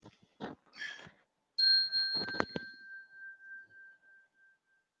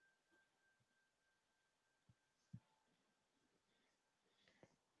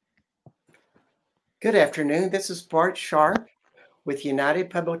Good afternoon. This is Bart Sharp with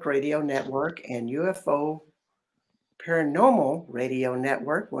United Public Radio Network and UFO Paranormal Radio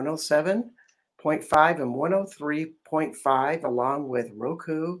Network 107.5 and 103.5, along with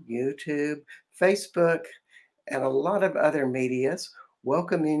Roku, YouTube, Facebook, and a lot of other medias,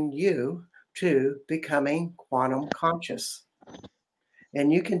 welcoming you to Becoming Quantum Conscious.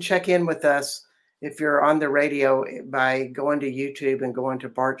 And you can check in with us if you're on the radio by going to YouTube and going to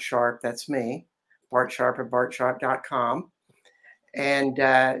Bart Sharp. That's me, Bart Sharp at bartsharp.com. And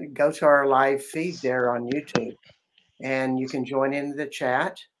go to our live feed there on YouTube. And you can join in the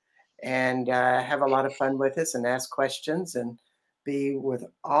chat and have a lot of fun with us and ask questions and be with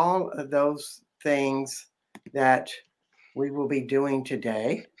all of those things that we will be doing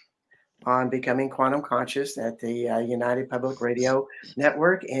today on Becoming Quantum Conscious at the United Public Radio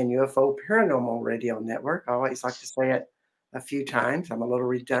Network and UFO Paranormal Radio Network. I always like to say it a few times. I'm a little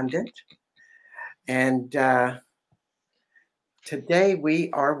redundant. And today we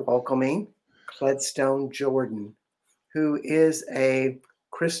are welcoming Cledstone Jordan, who is a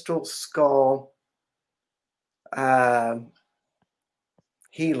crystal skull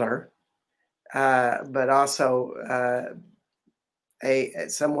healer, but also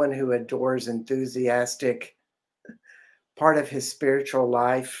someone who adores enthusiastic part of his spiritual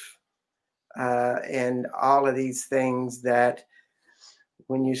life, and all of these things that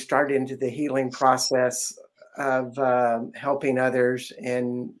when you start into the healing process of helping others,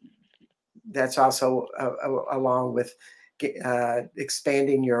 and that's also along with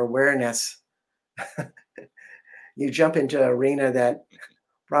expanding your awareness, you jump into an arena that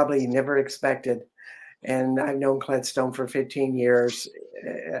probably you never expected. And I've known Cledstone for 15 years.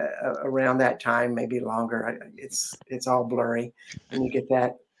 Around that time, maybe longer. It's all blurry when you get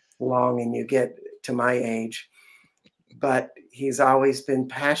that long and you get to my age. But he's always been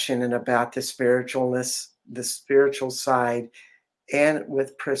passionate about the spiritualness, the spiritual side, and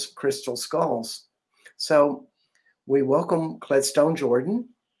with crystal skulls. So we welcome Cledstone Jordan.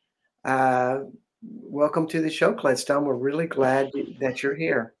 Welcome to the show, Cledstone. We're really glad that you're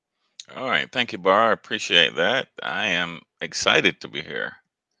here. All right. Thank you, Bar. I appreciate that. I am excited to be here,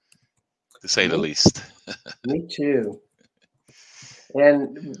 to say the least. Me too.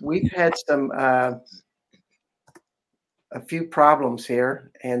 And we've had a few problems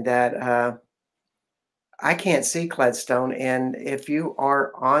here, and that I can't see Cledstone. And if you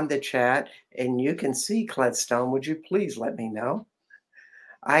are on the chat and you can see Cledstone, would you please let me know?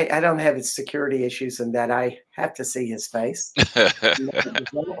 I don't have his security issues in that I have to see his face. Exactly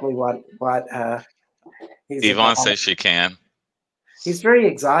what he's Yvonne about. says she can. He's very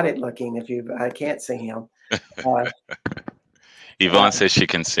exotic looking. If you can't see him, Yvonne says she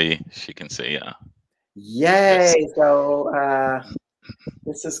can see. She can see. Yeah. Yay! Yes. So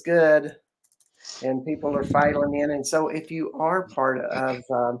this is good, and people are filing in. And so, if you are part of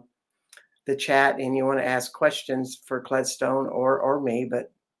the chat and you want to ask questions for Cledstone or me,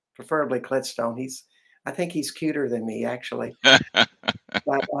 but preferably Cledstone, I think he's cuter than me, actually.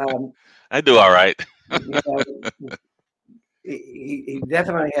 But I do all right. You know, he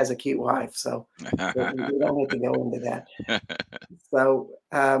definitely has a cute wife, so we don't need to go into that. So,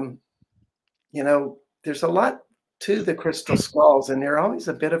 there's a lot to the crystal skulls, and they're always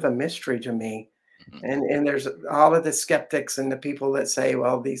a bit of a mystery to me. And there's all of the skeptics and the people that say,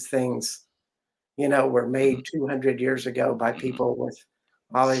 well, these things, were made 200 years ago by people with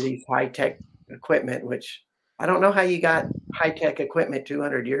all of these high-tech equipment, which I don't know how you got high-tech equipment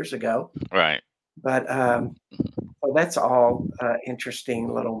 200 years ago. Right. But so that's all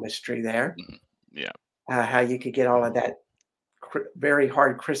interesting little mystery there. Yeah. How you could get all of that very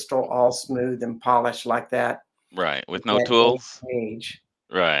hard crystal all smooth and polished like that. Right. With no tools. Age.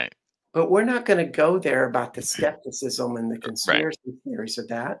 Right. But we're not going to go there about the skepticism and the conspiracy theories of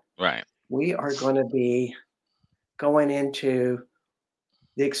that. Right. We are going to be going into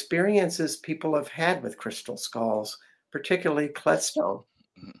the experiences people have had with crystal skulls, particularly Cledstone,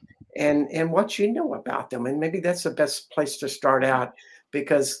 and what you know about them. And maybe that's the best place to start out,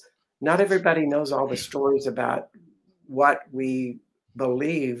 because not everybody knows all the stories about what we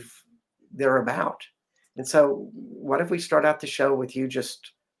believe they're about. And so what if we start out the show with you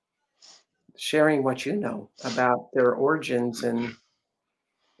just sharing what you know about their origins and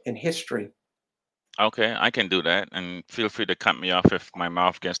history? Okay, I can do that, and feel free to cut me off if my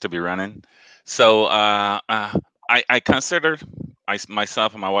mouth gets to be running. So I consider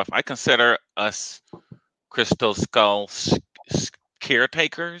myself and my wife. I consider us crystal skull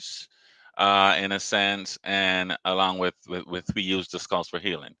caretakers, in a sense, and along with we use the skulls for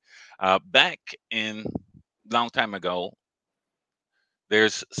healing. Back in long time ago,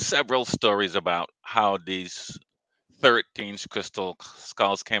 there's several stories about how these 13 crystal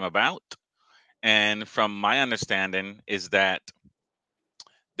skulls came about. And from my understanding is that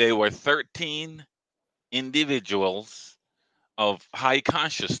they were 13 individuals of high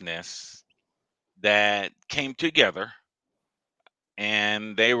consciousness that came together,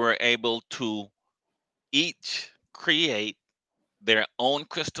 and they were able to each create their own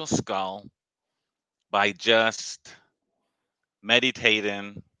crystal skull by just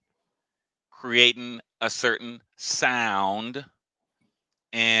meditating, creating a certain sound,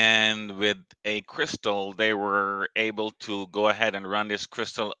 and with a crystal, they were able to go ahead and run this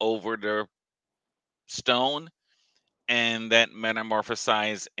crystal over the stone, and that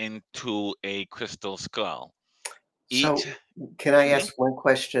metamorphosized into a crystal skull. So, Each, can I Mhm. ask one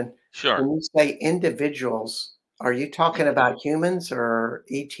question? Sure, When you say individuals, are you talking about humans or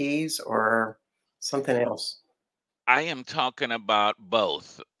ETs or something else? I am talking about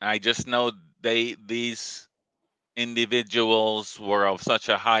both. I just know these individuals were of such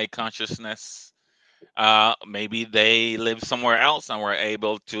a high consciousness. Maybe they live somewhere else and were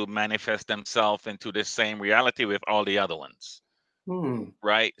able to manifest themselves into the same reality with all the other ones, Hmm.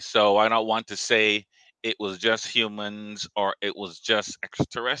 right? So I don't want to say it was just humans or it was just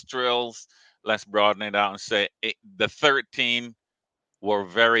extraterrestrials. Let's broaden it out and say the 13 were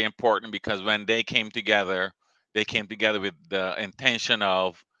very important because when they came together with the intention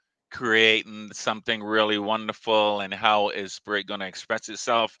of creating something really wonderful, and how is spirit going to express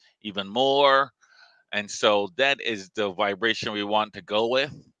itself even more. And so that is the vibration we want to go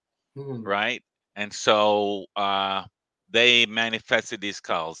with, Hmm. right? And so they manifested these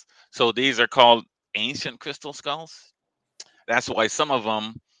skulls. So these are called ancient crystal skulls. That's why some of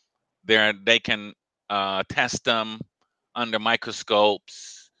them they can test them under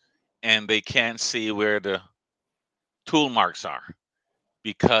microscopes, and they can't see where the tool marks are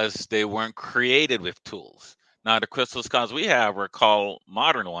because they weren't created with tools. Now the crystal skulls we have are called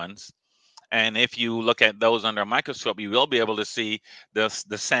modern ones, and if you look at those under a microscope, you will be able to see the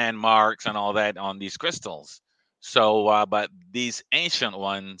sand marks and all that on these crystals. So, but these ancient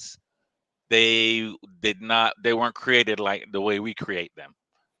ones, they they weren't created like the way we create them,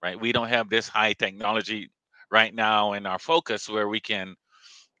 right? We don't have this high technology right now in our focus where we can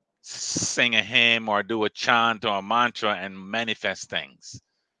sing a hymn or do a chant or a mantra and manifest things,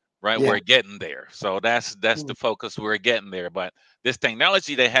 right? Yeah. We're getting there. So that's Hmm. the focus. We're getting there. But this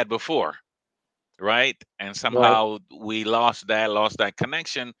technology they had before, right? And Right. somehow we lost that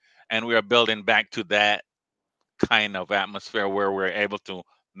connection, and we are building back to that kind of atmosphere where we're able to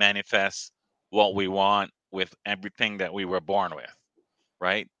manifest what we want with everything that we were born with,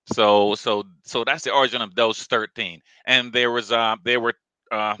 right? So that's the origin of those 13. And there were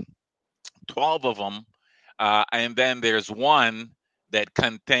uh 12 of them, and then there's one that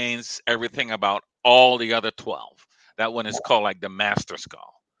contains everything about all the other 12. That one is called like the master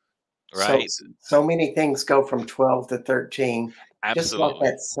skull, So, right? so many things go from 12 to 13, just like Absolutely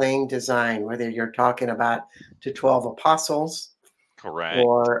that same design, whether you're talking about the 12 apostles correct.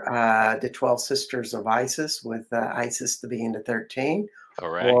 or the 12 sisters of Isis, with Isis to be in the 13,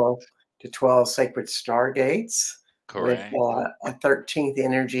 Correct. or the 12 sacred stargates with Correct. a 13th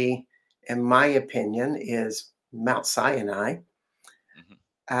energy, in my opinion, is Mount Sinai.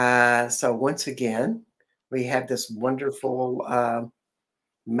 Mhm. So, once again, we have this wonderful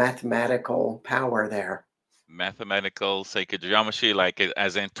mathematical power there. Mathematical sacred geometry, like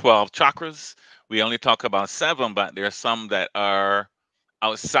as in 12 chakras. We only talk about seven, but there are some that are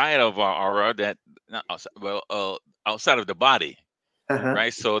outside of our aura, that not outside, well, outside of the body, Uh-huh.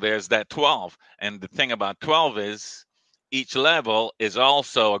 right? So there's that 12. And the thing about 12 is each level is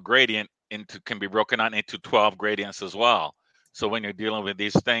also a gradient, into can be broken out into 12 gradients as well. So when you're dealing with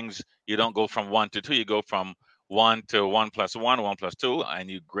these things, you don't go from one to two, you go from one to one plus one, one plus two, and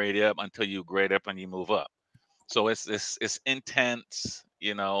you grade up until you grade up and you move up. So it's intense,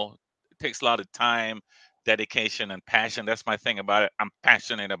 it takes a lot of time, dedication, and passion. That's my thing about it. I'm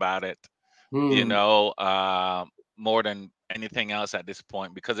passionate about it, you Hmm. know, uh, more than anything else at this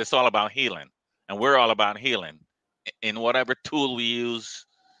point, because it's all about healing, and we're all about healing in whatever tool we use,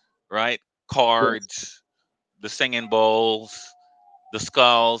 right? Yes. Cards, the singing bowls, the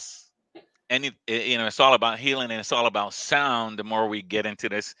skulls, it's all about healing, and it's all about sound. The more we get into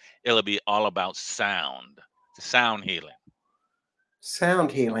this, it'll be all about sound, sound healing.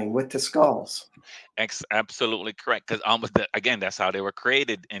 Sound healing with the skulls. Absolutely correct. Because again, that's how they were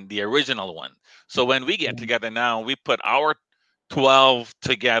created in the original one. So when we get Mhm. together now, we put our 12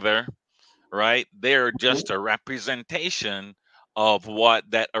 together, right? They're Mhm. just a representation of what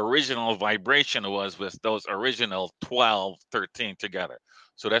that original vibration was with those original 12, 13 together.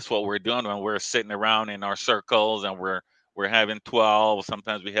 So that's what we're doing when we're sitting around in our circles and we're having 12,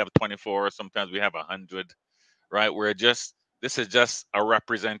 sometimes we have 24, sometimes we have 100, right? We're just this is just a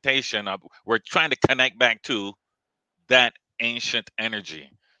representation of we're trying to connect back to that ancient energy,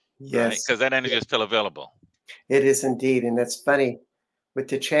 right? Yes, Because that energy is still available. it is indeed. And that's funny with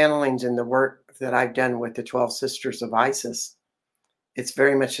the channelings and the work that I've done with the 12 Sisters of Isis. It's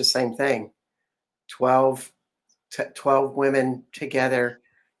very much the same thing. 12, 12 women together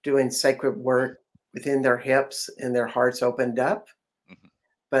doing sacred work within their hips and their hearts opened up. Mhm.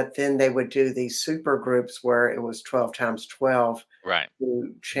 But then they would do these super groups where it was 12 times 12 Right,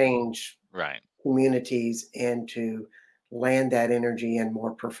 to change right, communities and to land that energy in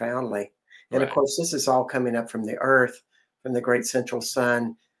more profoundly. And of right, course, this is all coming up from the earth, from the great central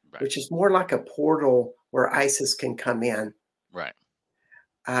sun, right, which is more like a portal where Isis can come in. right.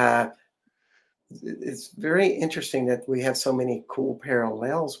 Uh, it's very interesting that we have so many cool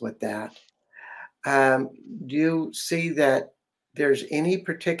parallels with that. Um, do you see that there's any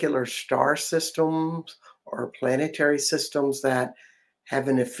particular star systems or planetary systems that have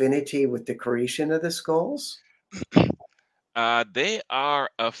an affinity with the creation of the skulls? They are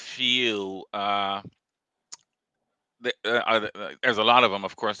a few. There's a lot of them.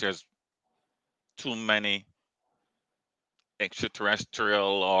 Of course, there's too many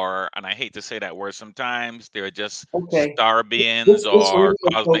extraterrestrial, or, and I hate to say that word sometimes, they're just Okay. star This beings this or radio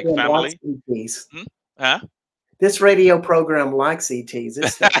cosmic program likes family. ETs. Hmm? Huh? This radio program likes ETs.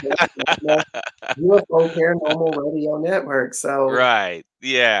 It's the UFO Paranormal Radio Network. So Right.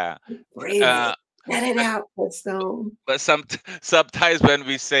 Yeah. breathe it. Uh, Let it but out, Headstone. but sometimes when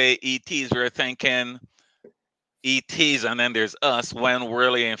we say ETs, we're thinking ETs, and then there's us. When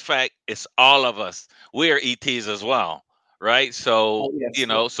really, in fact, it's all of us. We are ETs as well, right? So Oh,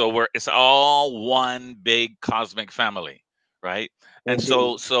 yes, so we're it's all one big cosmic family, right? And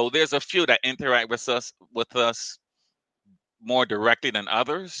indeed. so there's a few that interact with us more directly than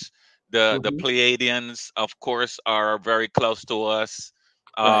others. The Mhm. Pleiadians, of course, are very close to us.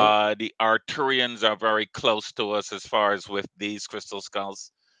 Right. The Arcturians are very close to us as far as with these crystal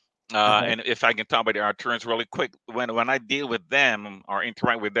skulls. Uh-huh. And if I can talk about the Arcturians really quick, when I deal with them or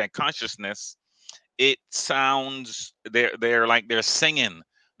interact with that consciousness, it sounds they're like they're singing.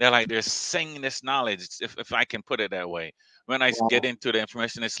 They're like they're singing this knowledge, if I can put it that way. When I get Wow. into the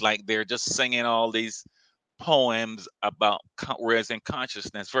information, it's like they're just singing all these poems about whereas in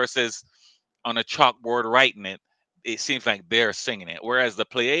consciousness versus on a chalkboard writing it, it seems like they're singing it. Whereas the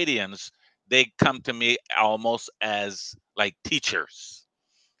Pleiadians, they come to me almost as like teachers,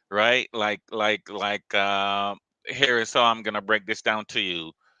 right? Here is how I'm gonna break this down to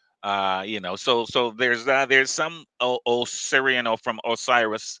you. So there's some Osirian or from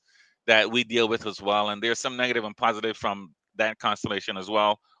Osiris that we deal with as well, and there's some negative and positive from that constellation as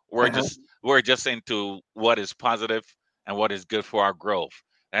well. We're Uh-huh. just we're just into what is positive and what is good for our growth.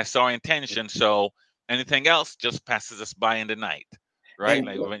 That's our intention. So anything else just passes us by in the night, right?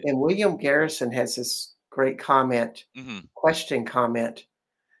 And Like and William Garrison has this great comment, mhm. question comment,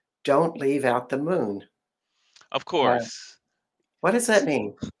 "Don't leave out the moon." Of Uh, course. what does that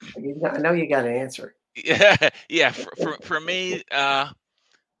mean? I know you got an answer. Yeah, yeah. For me,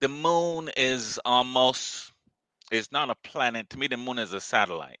 the moon is not a planet. To me, the moon is a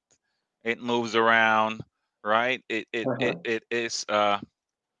satellite. It moves around, right? Uh-huh.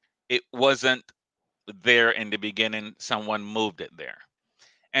 It wasn't there in the beginning. Someone moved it there,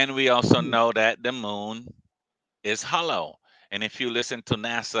 and we also Mm. know that the moon is hollow. And if you listen to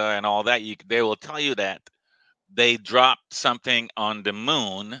NASA and all that, they will tell you that they dropped something on the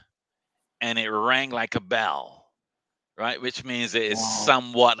moon and it rang like a bell, right? Which means it is Wow.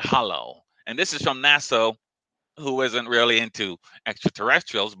 somewhat hollow. And this is from NASA, who isn't really into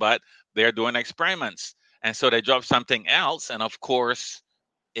extraterrestrials, but they're doing experiments. And so they dropped something else, and of course,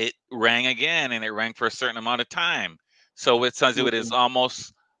 it rang again, and it rang for a certain amount of time. So it says it is Mhm.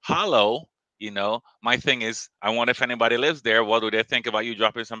 almost hollow. My thing is, I wonder if anybody lives there. What do they think about you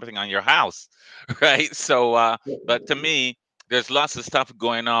dropping something on your house, right? So, but to me, there's lots of stuff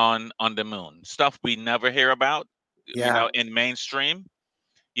going on the moon, stuff we never hear about, Yeah, in mainstream,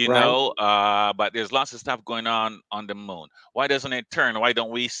 right. but there's lots of stuff going on the moon. Why doesn't it turn? Why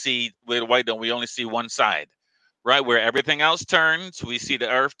don't we only see one side, right? Where everything else turns, we see the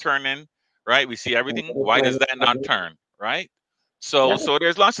earth turning, right? We see everything. Why does that not turn, right? Yeah. So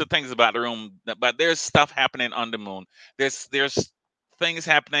there's lots of things about the room, but there's stuff happening on the moon. There's things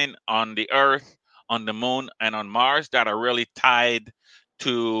happening on the earth, on the moon, and on Mars that are really tied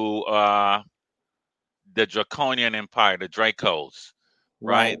to the Draconian Empire, the Dracos,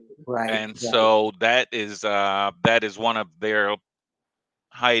 Right, right? right, And right. so that is one of their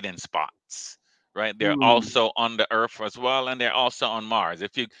hiding spots, right? They're Hmm. also on the Earth as well, and they're also on Mars.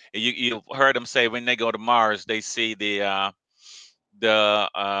 If you've heard them say when they go to Mars, they see the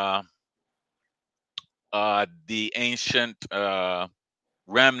the ancient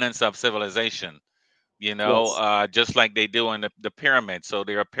remnants of civilization, Yes. just like they do in the pyramids. So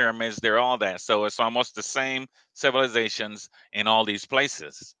there are pyramids, there are all that. So it's almost the same civilizations in all these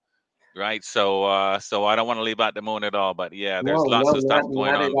places, right? So I don't want to leave out the moon at all, but yeah, there's No, lots no, of stuff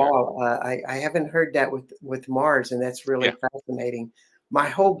going not at on there. all. I haven't heard that with Mars, and that's Yeah. really fascinating. My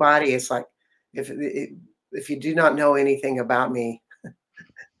whole body is like, if you do not know anything about me,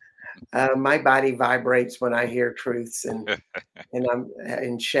 my body vibrates when I hear truths, and I'm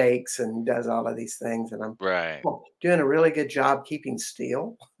and shakes and does all of these things, and I'm Right. doing a really good job keeping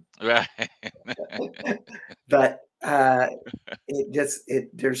still. Right. But it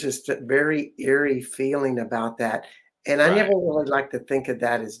there's just a very eerie feeling about that, and I never Right. really like to think of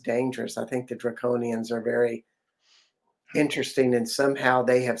that as dangerous. I think the draconians are very interesting, and somehow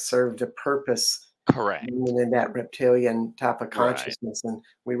they have served a purpose Correct. being in that reptilian type of Right. consciousness, and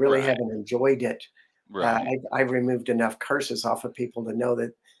we really Right. haven't enjoyed it. Right. I've removed enough curses off of people to know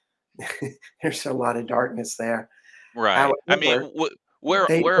that there's a lot of darkness there. Right. I mean, However,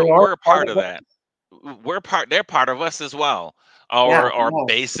 they are we're a part part of of us. that. We're part. They're part of us as well. Yeah, Our yeah,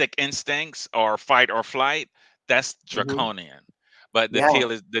 basic instincts, or fight or flight, that's mhm, draconian. But yeah,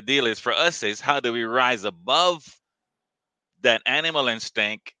 the deal is for us is how do we rise above that animal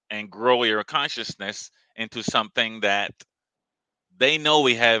instinct and grow your consciousness into something that they know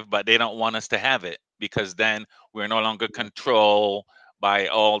we have, but they don't want us to have it, because then we're no longer controlled by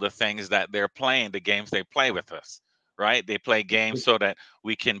all the things that they're playing, the games they play with us, right? They play games so that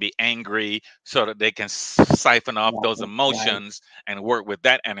we can be angry, so that they can siphon off those right, right. emotions and work with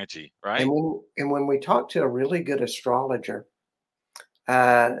that energy, And right? when we talk to a really good astrologer,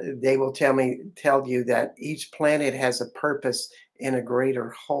 they will tell you that each planet has a purpose in a greater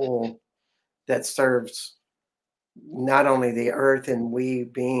whole that serves not only the Earth and we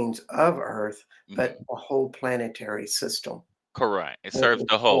beings of Earth, but Hmm. the whole planetary system Correct. It serves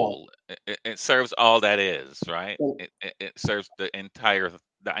the itself. whole. It serves all that is, right? And, It serves the entire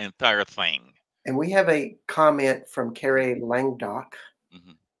thing. and we have a comment from Carrie Langdock.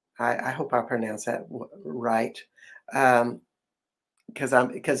 Hmm. I hope I pronounced that right. Um,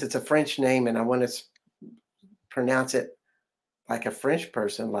 because it's a French name and I want to pronounce it like a French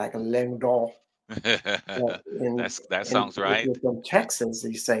person, like Langdoc. But That sounds if right. you're from Texas,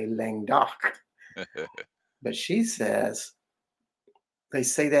 you say Languedoc. But she says they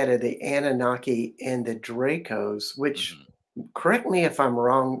say that of the Anunnaki and the Dracos, which, Hmm. correct me if I'm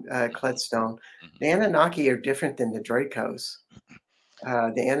wrong, Hmm. Cledstone, Hmm. the Anunnaki are different than the Dracos.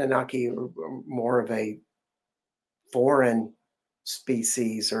 The Anunnaki are more of a foreign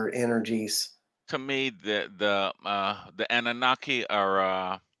species or energies. To me, the Anunnaki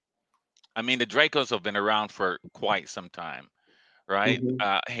are. I mean, the Dracos have been around for quite some time, right? Mhm.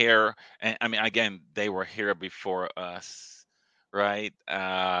 Here, and I mean, again, they were here before us, right?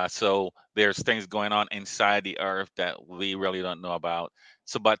 So there's things going on inside the earth that we really don't know about.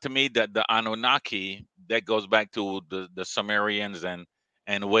 So, but to me, the Anunnaki, that goes back to the Sumerians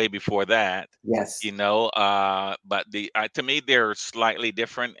and way before that, Yes. But to me, they're slightly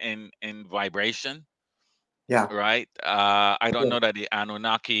different in vibration, Yeah. right? I don't Yeah. know that the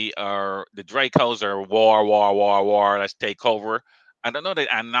Anunnaki or the Dracos are war, war, war, war. Let's take over. I don't know that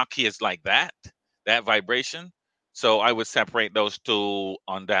Anunnaki is like that vibration. So I would separate those two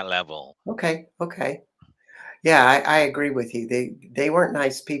on that level. Okay. Okay. Yeah, I agree with you. They weren't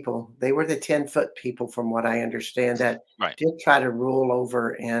nice people. They were the 10-foot people, from what I understand, that Right, did try to rule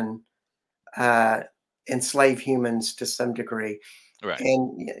over and uh, enslave humans to some degree. right,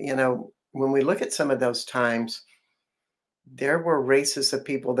 And when we look at some of those times, there were races of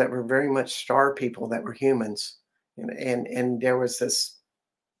people that were very much star people that were humans, and there was this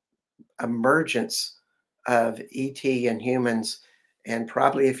emergence of ET and humans. And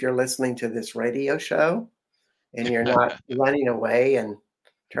probably if you're listening to this radio show and you're not running away and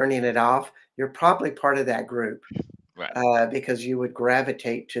turning it off, you're probably part of that group, right, because you would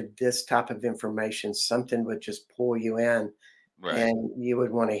gravitate to this type of information. Something would just pull you in, right, and you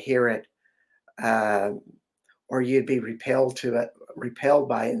would want to hear it, uh, or you'd be repelled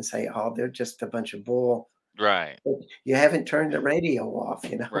by it, and say, "Oh, they're just a bunch of bull." right, But you haven't turned the radio off,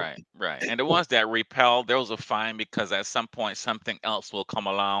 you know. right, right. And the ones that repel, those are fine because at some point something else will come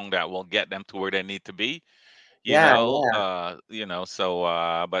along that will get them to where they need to be. Yeah, yeah.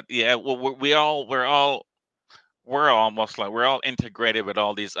 So but yeah, well, we're almost like we're all integrated with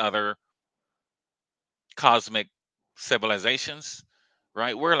all these other cosmic civilizations,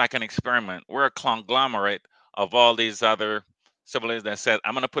 right? We're like an experiment. We're a conglomerate of all these other civilizations that said,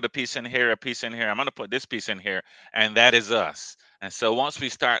 I'm going to put a piece in here, a piece in here, I'm going to put this piece in here, and that is us. And so once we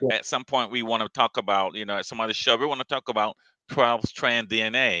start, Yeah. at some point, we want to talk about, at some other show, we want to talk about 12 strand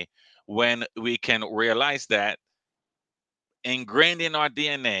DNA when we can realize that ingrained in our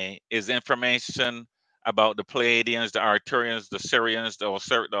DNA is information about the Pleiadians, the Arcturians, the Syrians,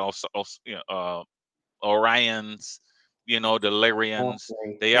 Orions, the Lyrians.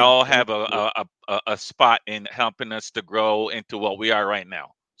 Exactly. They all have Exactly. a spot in helping us to grow into what we are right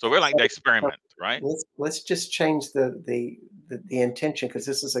now. So we're like So, the so experiment, right? let's just change the intention, because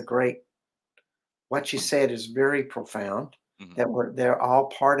this is a great, what you said is very profound, Hmm. that they're all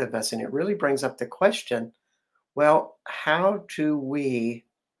part of us. And it really brings up the question, well, how do we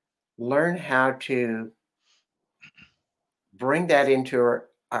learn how to bring that into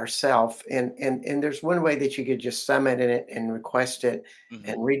ourself? And there's one way that you could just summon it and request it Hmm.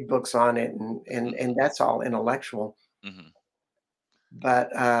 and read books on it, and Hmm. that's all intellectual. Hmm. But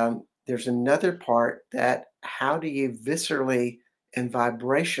there's another part, that how do you viscerally and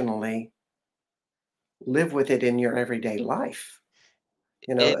vibrationally live with it in your everyday life?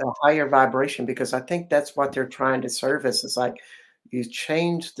 It A higher vibration, because I think that's what they're trying to service. It's like you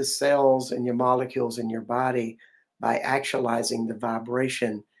change the cells and your molecules in your body by actualizing the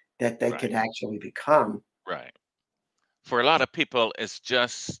vibration that they Right, could actually become. right. For a lot of people, it's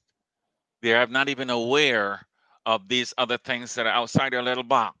just they're not even aware of these other things that are outside their little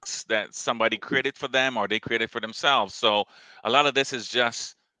box that somebody created for them or they created for themselves. So a lot of this is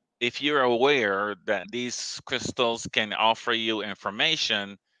just if you're aware that these crystals can offer you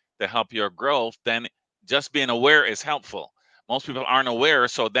information to help your growth, then just being aware is helpful. Most people aren't aware,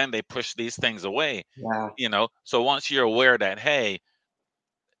 so then they push these things away. Yeah, So once you're aware that, hey,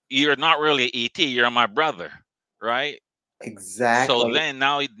 you're not really ET, you're my brother, right? So exactly. then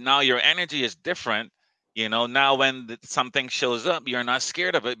now your energy is different. Now when something shows up, you're not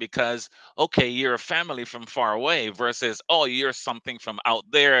scared of it because okay, you're a family from far away versus oh, you're something from out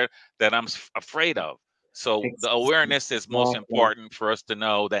there that I'm afraid of. So the awareness is most Exactly. important for us to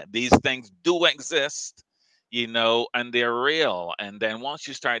know that these things do exist, and they're real. And then once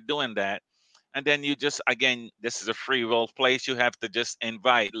you start doing that, and then you just, again, this is a free will place. You have to just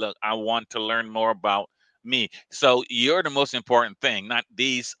invite, look, I want to learn more about me. So you're the most important thing, not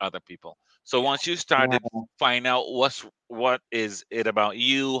these other people. So once you started Yeah, find out what is it about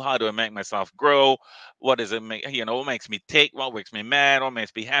you, how do I make myself grow, what does it make, what makes me tick, what makes me mad, what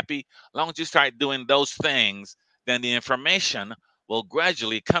makes me happy. As long as you start doing those things, then the information will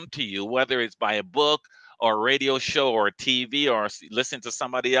gradually come to you, whether it's by a book or a radio show or a TV or listen to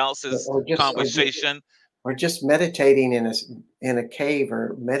somebody else's or just or just conversation or just meditating in a cave,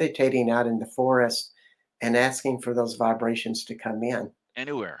 or meditating out in the forest and asking for those vibrations to come in.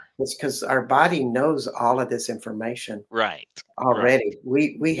 anywhere. It's because our body knows all of this information Right, right, already.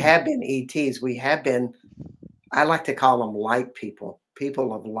 We have been ETs. We have been, I like to call them light people,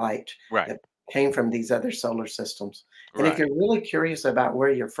 people of light right, that came from these other solar systems. And if right, you're really curious about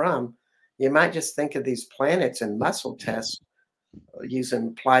where you're from, you might just think of these planets and muscle tests using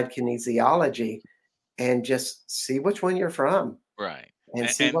applied kinesiology, and just see which one you're from, right. and and,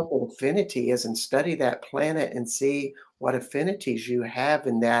 see and what the affinity is, and study that planet and see what affinities you have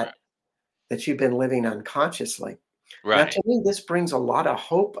in that, right, that you've been living unconsciously. Now, right. to me, this brings a lot of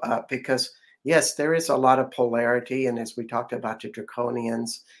hope up, because yes, there is a lot of polarity. And as we talked about the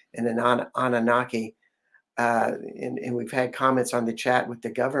Draconians and the Anunnaki, and we've had comments on the chat with the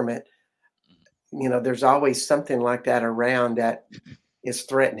government, there's always something like that around that is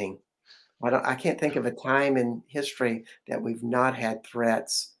threatening. I can't think of a time in history that we've not had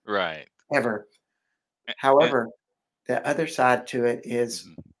threats, Right. ever. And, However, the other side to it is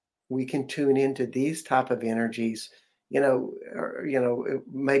mhm. we can tune into these type of energies.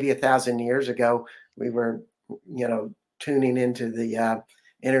 Maybe 1,000 years ago, we were, tuning into the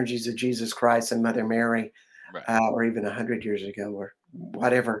energies of Jesus Christ and Mother Mary, Right. or even 100 years ago, or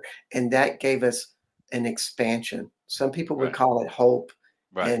whatever, and that gave us an expansion. Some people would Right. call it hope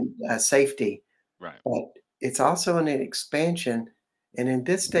Right. and safety, Right. but it's also an expansion. And in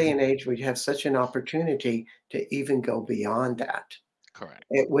this day and age, we have such an opportunity to even go beyond that, Correct.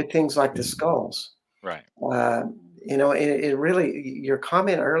 with things like the skulls. Right. Uh, it really, your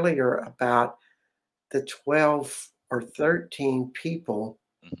comment earlier about the 12 or 13 people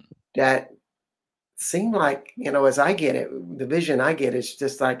Hmm. that seem like, as I get it, the vision I get is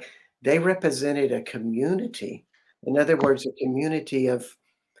just like they represented a community. In other words, a community of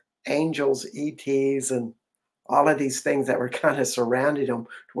angels, ETs, and all of these things that were kind of surrounding them,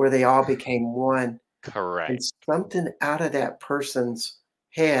 where they all became one. And Correct. something out of that person's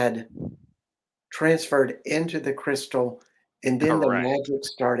head transferred into the crystal, and then the Correct. magic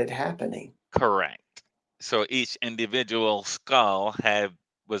started happening. Correct. So each individual skull had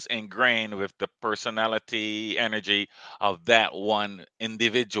was ingrained with the personality energy of that one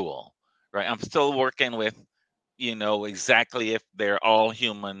individual. Right. I'm still working with, exactly if they're all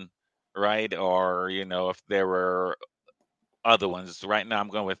human, right? Or, if there were other ones. Right now I'm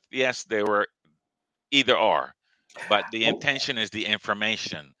going with yes, they were either or. But the Oh, intention is the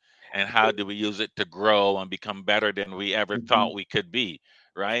information, and how do we use it to grow and become better than we ever mhm, thought we could be,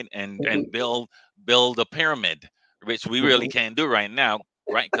 right? and mhm, and build a pyramid, which we really mhm. can't do right now,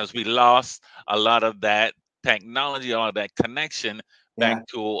 right? Because we lost a lot of that technology, all of that connection back Yeah.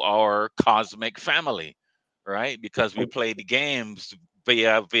 to our cosmic family, right? Because we played the games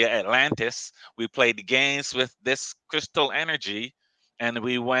via Atlantis. We played the games with this crystal energy, and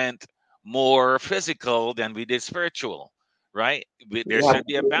we went more physical than we did spiritual, right? There Yeah, should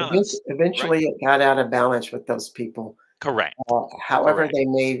be a balance, right? eventually it got out of balance with those people. Correct. However, Correct. they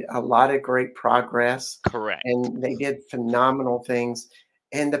made a lot of great progress, Correct. and they did phenomenal things.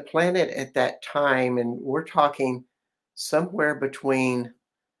 And the planet at that time, and we're talking somewhere between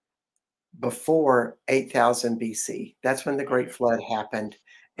before 8,000 BC. That's when the Great Right. Flood happened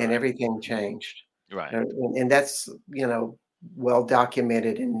and Right. everything changed. Right. And that's, well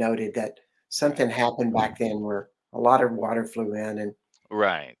documented and noted that Right. something happened back then where a lot of water flew in and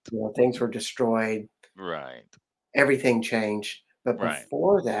Right. things were destroyed. Right. Everything changed. But Right.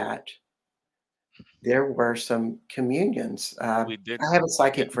 before that, there were some communions. We did. I have a Yeah.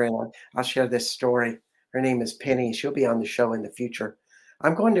 psychic friend. I'll share this story. Her name is Penny. She'll be on the show in the future.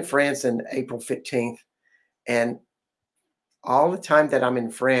 I'm going to France on April 15th. And all the time that I'm in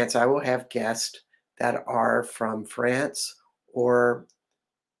France, I will have guests that are from France or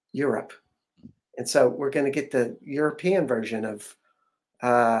Europe. And so we're going to get the European version of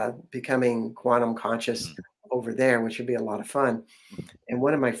becoming quantum conscious Mhm. over there, which would be a lot of fun. Mhm. And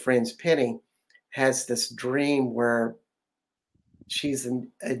one of my friends, Penny, has this dream where she's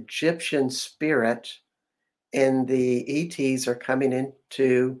an Egyptian spirit and the ETs are coming in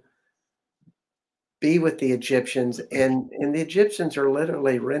to be with the Egyptians, and the Egyptians are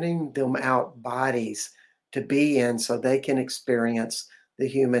literally renting them out bodies to be in so they can experience the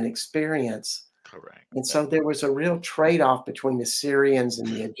human experience. Correct. And That so there was a real trade-off between the Syrians and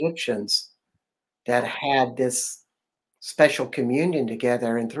the Egyptians that correct. had this special communion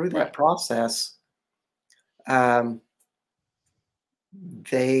together, and through that Right. process, um,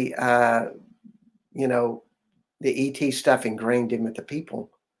 they, you know, the ET stuff ingrained in with the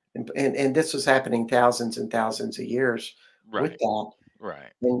people, and this was happening thousands and thousands of years with Right. that.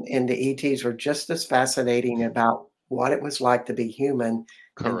 Right. And the ETs were just as fascinating about what it was like to be human and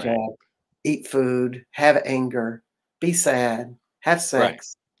Correct. to eat food, have anger, be sad, have Right.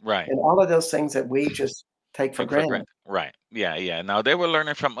 sex, Right. and all of those things that we just take for Take for granted. granted. Right. Yeah. Yeah. Now they were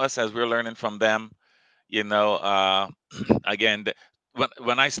learning from us as we're learning from them. You know, again,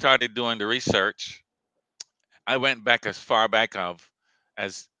 when I started doing the research, I went back as far back of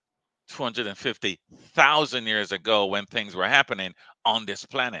as 250,000 years ago when things were happening on this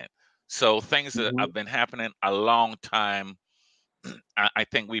planet. So things that Mhm. have been happening a long time. I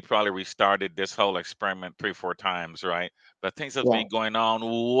think we probably restarted this whole experiment 3, 4 times, right? But things have Yeah, been going on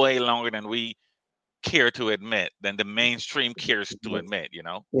way longer than we care to admit, than the mainstream cares to yes. admit. You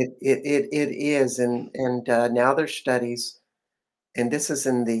know. It is, and now there's studies, and this is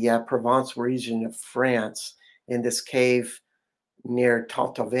in the, Provence region of France, in this cave near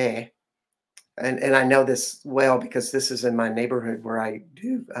Tantauvet, and I know this well because this is in my neighborhood where I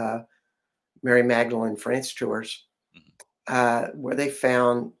do, Mary Magdalene France tours, Mhm. where they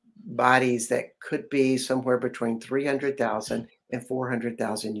found bodies that could be somewhere between 300,000 and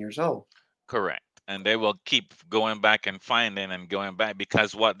 400,000 years old. Correct. And they will keep going back and finding and going back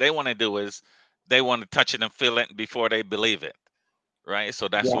because what they want to do is they want to touch it and feel it before they believe it. Right. So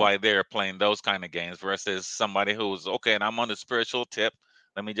that's Yeah, why they're playing those kind of games versus somebody who's okay. And I'm on the spiritual tip.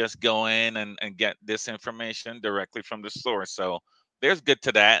 Let me just go in and get this information directly from the source. So there's good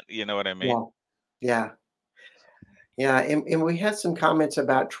to that. You know what I mean? yeah, yeah, yeah, and we had some comments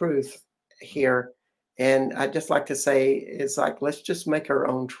about truth here, and I'd just like to say, it's like, let's just make our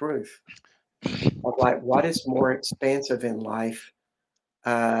own truth of, like, what is more expansive in life,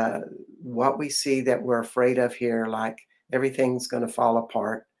 uh, what we see that we're afraid of here, like, everything's gonna fall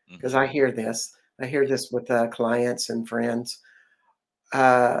apart. Because Hmm. I hear this. I hear this with, clients and friends.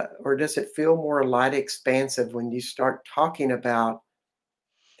 or does it feel more light expansive when you start talking about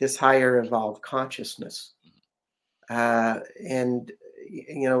this higher evolved consciousness? And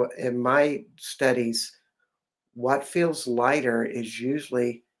you know, in my studies, what feels lighter is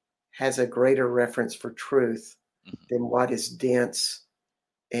usually has a greater reference for truth Mhm. than what is dense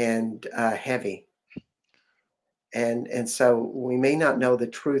and heavy. And so we may not know the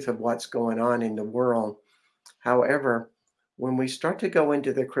truth of what's going on in the world. However, when we start to go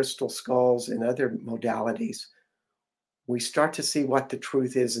into the crystal skulls and other modalities, we start to see what the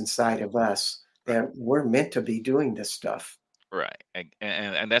truth is inside of us, Right. that we're meant to be doing this stuff. Right.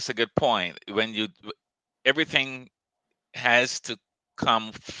 And that's a good point. When you everything has to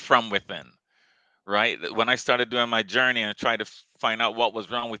come from within, right? When I started doing my journey and tried to find out what was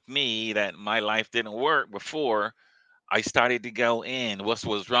wrong with me, that my life didn't work before, I started to go in. What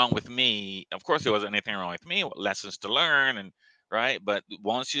was wrong with me? Of course, there wasn't anything wrong with me. Lessons to learn, and right. But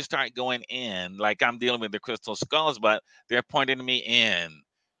once you start going in, like I'm dealing with the crystal skulls, but they're pointing me in.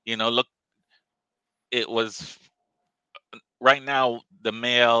 You know, look, it was right now the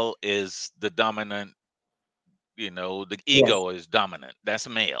male is the dominant. You know, the Yes, ego is dominant. That's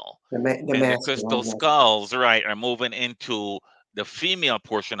male. the And the crystal masculine. Yes. skulls, right, are moving into the female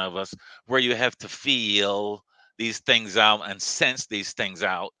portion of us where you have to feel these things out and sense these things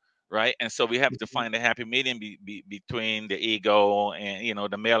out, right? And so we have to find a happy medium between the ego and, you know,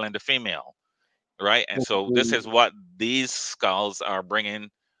 the male and the female, right? And so this Mhm. is what these skulls are bringing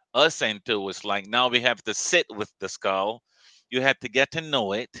us into. It's like now we have to sit with the skull. You have to get to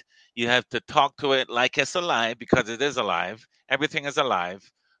know it. You have to talk to it like it's alive because it is alive. Everything is alive.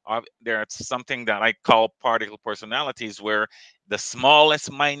 There's something that I call particle personalities, where the smallest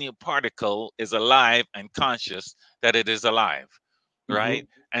minute particle is alive and conscious that it is alive, right? Mhm.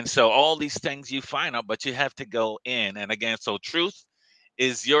 And so all these things you find out, but you have to go in. And again, so truth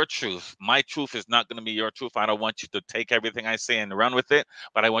is your truth. My truth is not going to be your truth. I don't want you to take everything I say and run with it,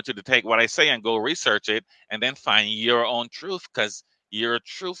 but I want you to take what I say and go research it and then find your own truth, because your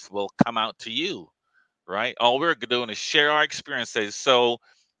truth will come out to you, right? All we're doing is share our experiences so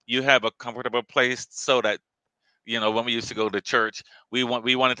you have a comfortable place, so that, you know, when we used to go to church, we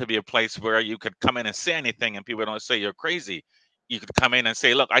wanted to be a place where you could come in and say anything and people don't say you're crazy. You could come in and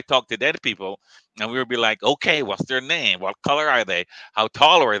say, look, I talk to dead people, and we would be like, okay, what's their name, what color are they, how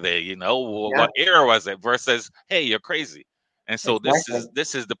tall are they, you know, Yeah, what era was it, versus, hey, you're crazy. And so exactly.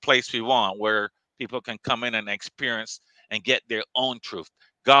 this is the place we want, where people can come in and experience and get their own truth.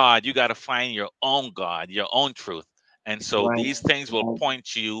 God, you got to find your own God, your own truth. And so Right. these things will Right.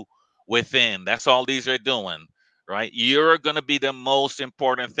 point you within. That's all these are doing, right? You're going to be the most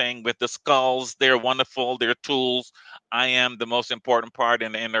important thing with the skulls. They're wonderful, they're tools. I am the most important part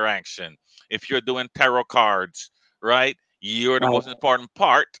in the interaction. If you're doing tarot cards, right, you're the Right. most important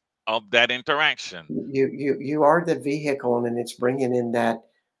part of that interaction. You are the vehicle, and it's bringing in that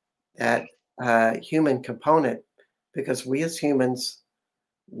human component, because we as humans,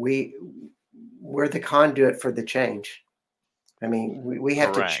 we we're the conduit for the change. I mean, we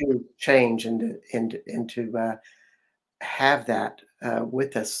have to Correct. choose change and to have that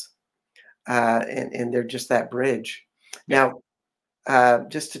with us, and they're just that bridge. Yeah. Now,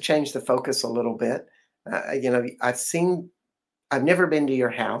 just to change the focus a little bit, you know, I've never been to your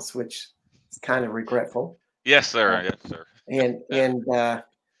house, which is kind of regretful. Yes, Uh, sir. Yes, sir. and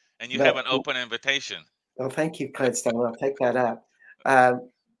And you have but an open invitation. well, thank you, Gladstone. I'll take that up. Um,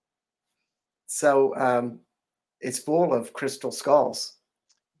 so it's full of crystal skulls.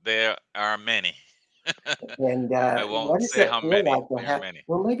 There are many. And I what won't does say it how feel many. like to There are have? many.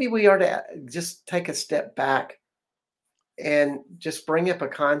 Well, maybe we are to just take a step back and just bring up a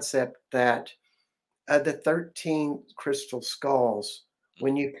concept that the 13 crystal skulls,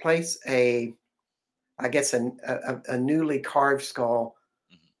 when you place I guess, a newly carved skull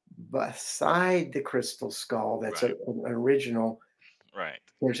Mhm. beside the crystal skull that's Right. an original, Right.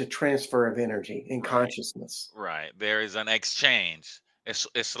 there's a transfer of energy and Right. consciousness. Right. There is an exchange.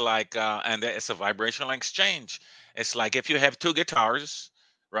 It's like and it's a vibrational exchange. It's like if you have two guitars,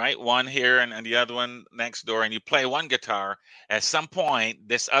 right? One here and the other one next door, and you play one guitar, at some point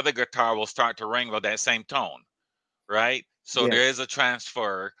this other guitar will start to ring with that same tone, right? So there Yes. is a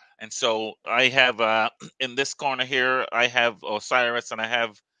transfer. And so I have in this corner here, I have Osiris and I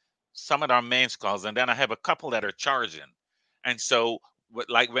have some of our main skulls, and then I have a couple that are charging. And so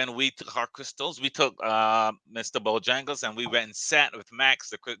like when we took our crystals, we took Mr. Bojangles and we went and sat with Max,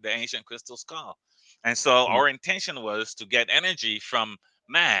 the ancient crystal skull. And so Mm. our intention was to get energy from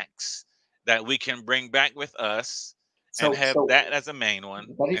Max that we can bring back with us and So, have that as a main one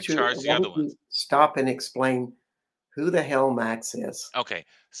and charge the why other don't you ones. stop and explain who the hell Max is. Okay,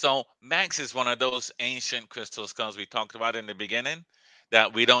 so Max is one of those ancient crystal skulls we talked about in the beginning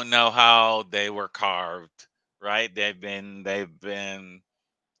that we don't know how they were carved, right? They've been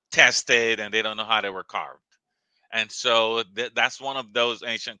tested and they don't know how they were carved. And so that's one of those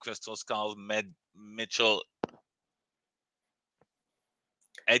ancient crystal skulls, Mitchell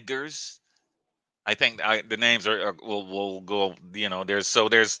Edgars. I think the names will go.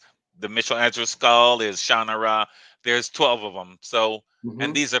 There's the Mitchell Edgars skull. There's Shannara. There's 12 of them. So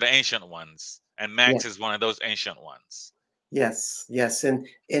and Hmm. these are the ancient ones. And Max is one of those ancient ones. Yes, yes, and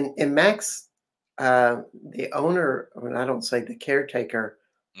Max, the owner, or I don't say the caretaker,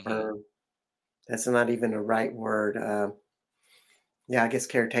 Hmm. or that's not even a right word. Yeah, I guess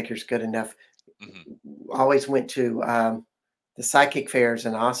caretaker's good enough. Hmm. Always went to the psychic fairs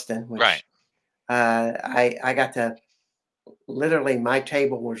in Austin, Right, which I got to literally my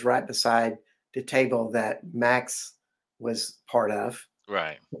table was right beside the table that Max was part of.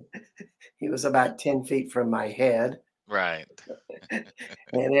 right, He was about 10 feet from my head. right,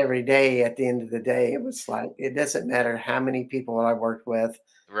 And every day at the end of the day, it was like, it doesn't matter how many people I worked with,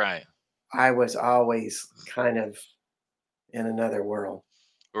 right, I was always kind of in another world.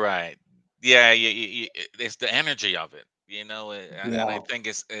 right. Yeah, it's the energy of it, and I Yeah. think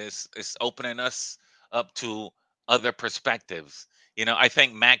it's opening us up to other perspectives. I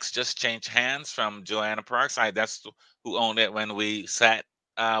think Max just changed hands from Joanna Peroxide. That's who owned it when we sat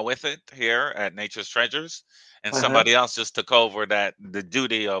with it here at Nature's Treasures, and Uh-huh. somebody else just took over the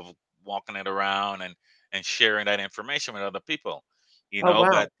duty of walking it around and sharing that information with other people. Oh,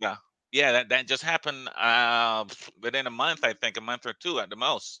 wow. But yeah, that just happened within a month, I think, a month or two at the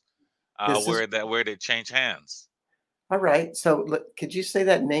most, This is where they change hands. all right. So, look, could you say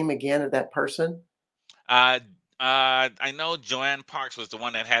that name again of that person? Uh, I know Joanne Parks was the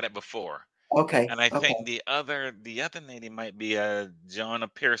one that had it before, Okay. and I Okay. think the other lady might be Joanna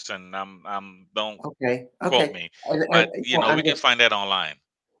Pearson. Don't Okay. quote Okay. me, And but yeah, we I'm can just find that online.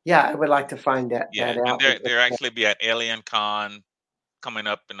 yeah, I would like to find that Yeah, and out because they're actually be at Alien Con coming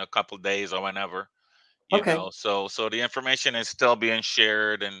up in a couple days or whenever. okay. So the information is still being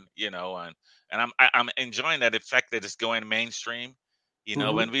shared, and I'm enjoying that effect that it's going mainstream.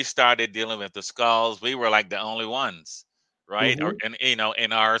 Mhm. When we started dealing with the skulls, we were like the only ones, right? Or Mhm. and in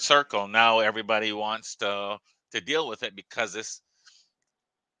our circle. Now everybody wants to deal with it because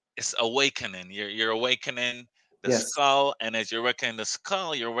it's awakening. You're awakening the Yes. skull, and as you're awakening the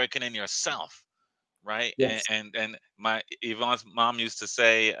skull, you're awakening yourself, right? And Yes. my Yvonne's mom used to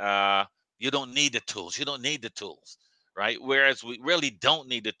say, "You don't need the tools. You don't need the tools," right? Whereas we really don't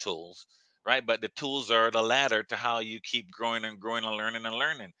need the tools, right? But the tools are the ladder to how you keep growing and growing and learning and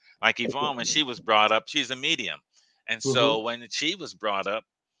learning. Like Yvonne, when she was brought up, she's a medium, and Mhm. so when she was brought up,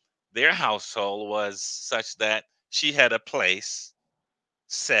 their household was such that she had a place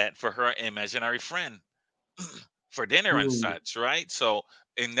set for her imaginary friend for dinner and Mm. such, right? So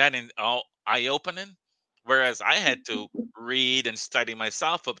in that in all eye opening, whereas I had to read and study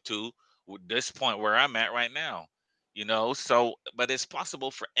myself up to this point where I'm at right now. So but it's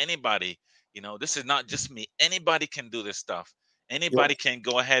possible for anybody. This is not just me. Anybody can do this stuff. Anybody Yes. can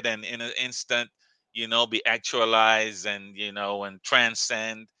go ahead and in an instant, be actualized and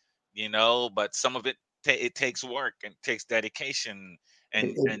transcend, but some of it it takes work and takes dedication It,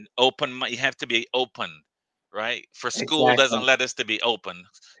 and it, and you have to be open, right? For school doesn't exactly. let us to be open.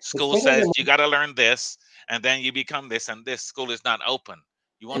 It's School better says than you got to learn this and then you become this, and this school is not open.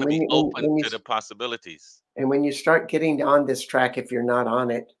 You want and to when be you open when you to the possibilities. and when you start getting on this track, if you're not on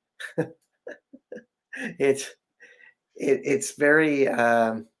it, it's it's very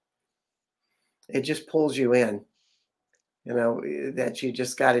it just pulls you in. That you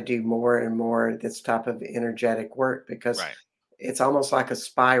just got to do more and more this type of energetic work because Right, it's almost like a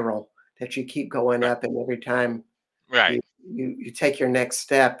spiral that you keep going right, up, and every time right, you take your next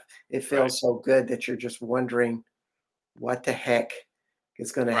step, it right, feels so good that you're just wondering what the heck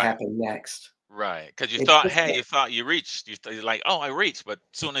is going to right, happen next. right. Because you It's thought, just hey, you thought you reached. You're like, oh, I reached. But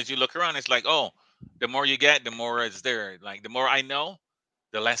as soon as you look around, it's like, oh, the more you get, the more it's there. Like the more I know,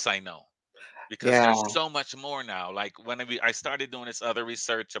 the less I know. Because there's yeah. so much more now. Like I started doing this other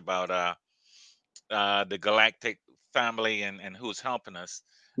research about the galactic family and who's helping us.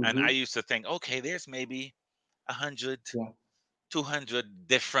 And I Hmm. used to think, okay, there's maybe 100, Yeah. 200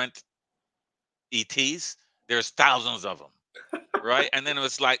 different ETs. There's thousands of them, right? And then it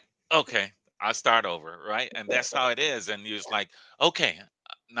was like, okay, I'll start over, right? And that's how it is. And you're just like, okay,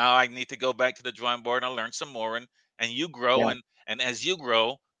 now I need to go back to the drawing board and learn some more. And you grow, Yeah. and as you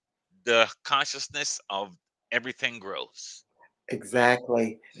grow, the consciousness of everything grows.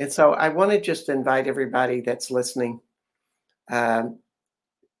 Exactly. And so I want to just invite everybody that's listening. Um,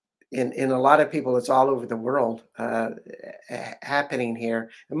 in a lot of people, it's all over the world happening here,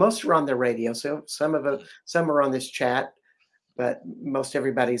 and most are on the radio. So Mhm. some are on this chat, but most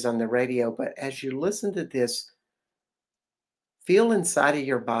everybody's on the radio. But as you listen to this, feel inside of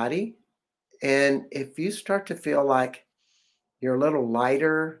your body, and if you start to feel like you're a little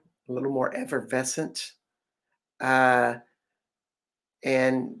lighter, a little more effervescent, uh,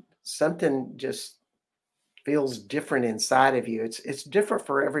 and something just feels different inside of you. It's different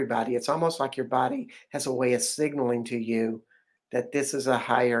for everybody. It's almost like your body has a way of signaling to you that this is a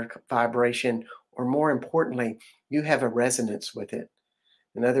higher vibration, or more importantly, you have a resonance with it.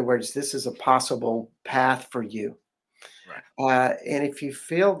 In other words, this is a possible path for you. Right. And if you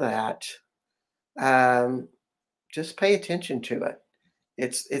feel that, um, just pay attention to it.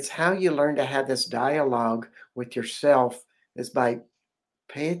 It's how you learn to have this dialogue with yourself is by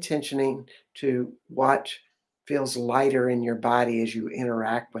pay attention to what feels lighter in your body as you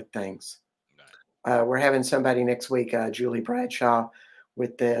interact with things. Right. We're having somebody next week, Julie Bradshaw,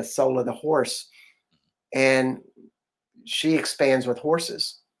 with the Soul of the Horse, and she expands with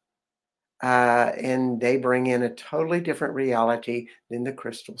horses. And they bring in a totally different reality than the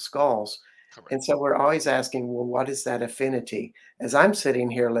crystal skulls. Correct. And so we're always asking, well, what is that affinity? As I'm sitting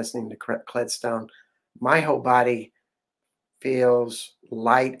here listening to Cledstone, my whole body feels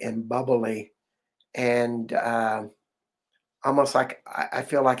light and bubbly, and almost like I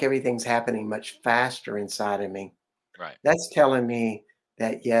feel like everything's happening much faster inside of me. Right. That's telling me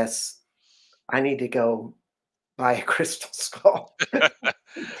that, yes, I need to go buy a crystal skull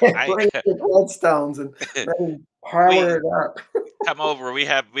and I bring the bloodstones and let him we power it up. come over. We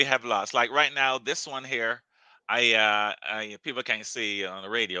have lots. Like right now, this one here, I people can't see on the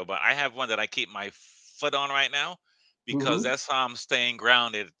radio, but I have one that I keep my foot on right now because Mhm. that's how I'm staying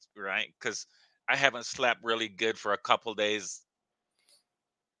grounded, right? Because I haven't slept really good for a couple days,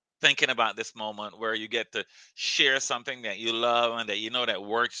 thinking about this moment where you get to share something that you love and that you know that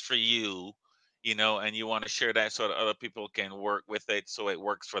works for you, and you want to share that so that other people can work with it so it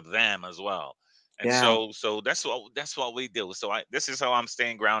works for them as well. And Yeah. so that's what we do. So this is how I'm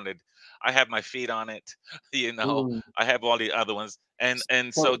staying grounded. I have my feet on it, Mm. I have all the other ones. And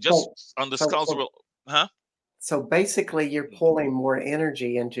So so just on the so skulls so real, huh? so basically, you're Mm. pulling more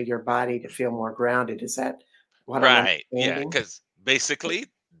energy into your body to feel more grounded. Is that what I'm Right. Yeah, understanding? because basically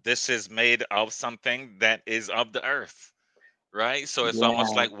this is made of something that is of the earth. Right? So it's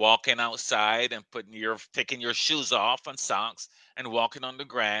almost Yeah. like walking outside and taking your shoes off and socks and walking on the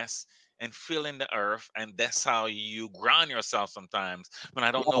grass and feeling the earth. And that's how you ground yourself sometimes. When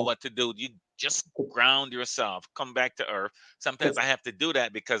I don't know Yeah. what to do, you just ground yourself, come back to earth. Sometimes 'Cause I have to do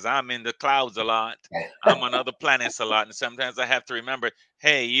that because I'm in the clouds a lot. I'm on other planets a lot. And sometimes I have to remember,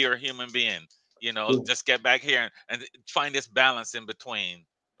 hey, you're a human being. Just get back here and find this balance in between.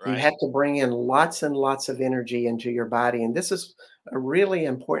 you Right? have to bring in lots and lots of energy into your body, and this is a really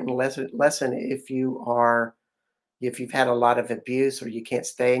important lesson if you've had a lot of abuse or you can't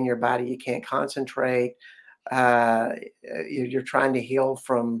stay in your body, you can't concentrate, uh, you're trying to heal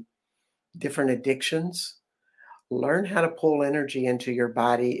from different addictions. Learn how to pull energy into your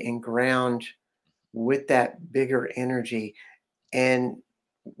body and ground with that bigger energy. And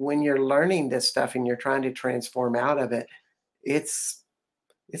when you're learning this stuff and you're trying to transform out of it, it's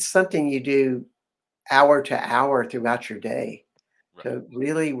it's something you do hour to hour throughout your day Right. to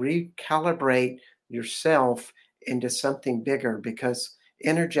really recalibrate yourself into something bigger, because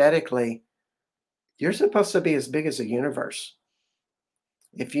energetically you're supposed to be as big as the universe.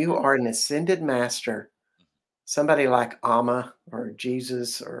 If you Right. are an ascended master, somebody like Amma or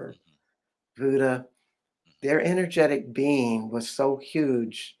Jesus or Mhm. Buddha, Mhm. their energetic being was so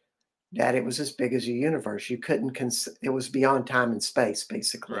huge that it was as big as the universe. You couldn't it was beyond time and space,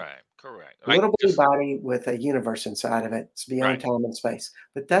 basically. Right, correct. A Like little bitty just body with a universe inside of it. It's beyond right, time and space.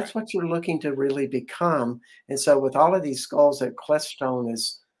 But right. that's what you're looking to really become. And so with all of these skulls that Clestone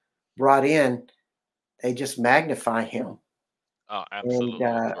is brought in, they just magnify him. Oh, And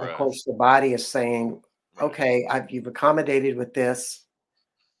absolutely for of us. course, the body is saying, Right, okay, you've accommodated with this.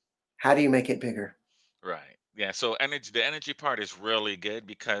 How do you make it bigger? right. Yeah. So the energy part is really good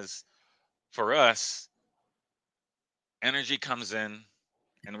because for us, energy comes in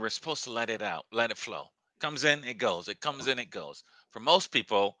and we're supposed to let it out, let it flow. Comes in, it goes. It comes in, it goes. For most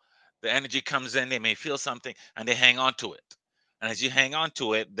people, the energy comes in, they may feel something and they hang on to it. And as you hang on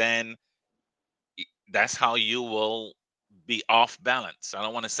to it, then that's how you will be off balance. I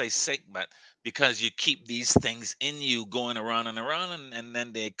don't want to say sick, but because you keep these things in you going around and around, and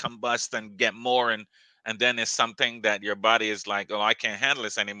then they combust and get more, and then it's something that your body is like, oh, I can't handle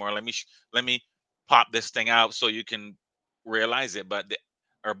this anymore. Let me pop this thing out so you can realize it. But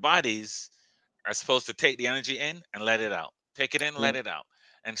our bodies are supposed to take the energy in and let it out. Take it in, Yeah. let it out.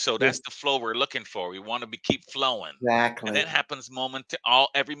 And so Yeah, that's the flow we're looking for. We want to be keep flowing. And that exactly. happens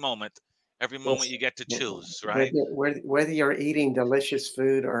every moment Yes. you get to Yeah. choose, right? Whether you're eating delicious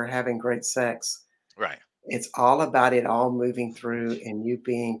food or having great sex, Right. it's all about it all moving through and you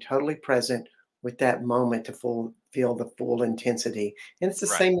being totally present with that moment to feel the full intensity. And it's the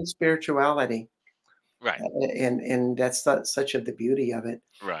Right. same in spirituality. Right. And that's such of the beauty of it.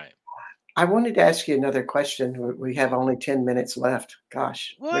 Right. I wanted to ask you another question. We have only 10 minutes left.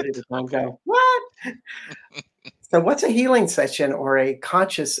 Gosh, where did What? the time Okay. go? What? So, what's a healing session or a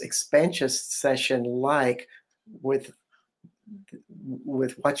conscious expansion session like with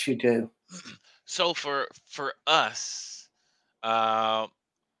with what you do? So for us, uh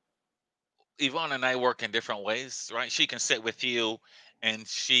Yvonne and I work in different ways, right? She can sit with you and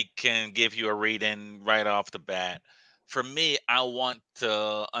she can give you a reading right off the bat. For me, I want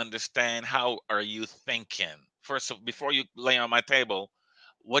to understand, how are you thinking? First, before you lay on my table,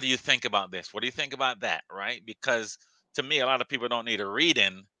 what do you think about this? What do you think about that? Right? Because to me, a lot of people don't need a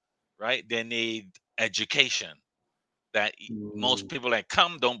reading, right? They need education. Most Mm, people that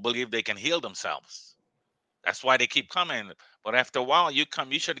come don't believe they can heal themselves. That's why they keep coming. But after a while, you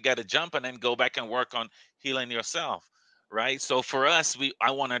should get a jump and then go back and work on healing yourself, right? So for us,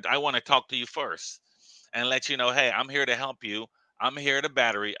 I want to talk to you first and let you know, hey, I'm here to help you. I'm here to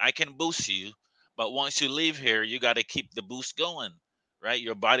battery. I can boost you, but once you leave here, you got to keep the boost going, right?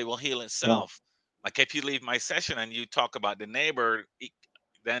 Your body will heal yeah. itself. Like if you leave my session and you talk about the neighbor,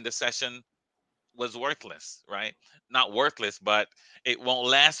 then the session was worthless, right? Not worthless, but it won't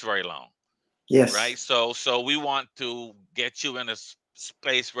last very long, right? Yes. So we want to get you in a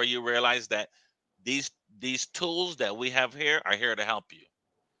space where you realize that these these tools that we have here are here to help you.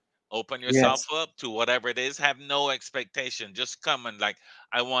 Open yourself Yes. up to whatever it is. Have no expectation. Just come and like,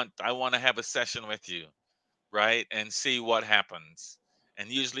 I want to have a session with you, right? And see what happens. And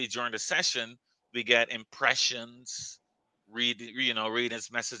usually during the session, we get impressions,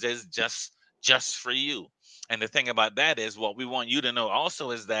 readings, messages just for you. And the thing about that is, what we want you to know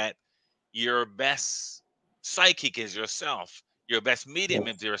also is that your best psychic is yourself. Your best medium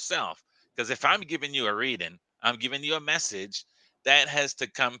is Yes. yourself. Because if I'm giving you a reading, I'm giving you a message that has to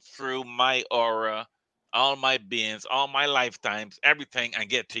come through my aura, all my beings, all my lifetimes, everything, and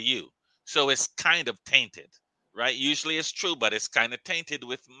get to you. So it's kind of tainted, right? Usually it's true, but it's kind of tainted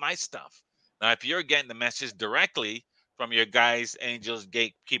with my stuff. Now, if you're getting the message directly from your guides, angels,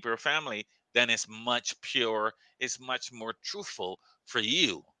 gatekeeper family, then it's much pure, it's much more truthful for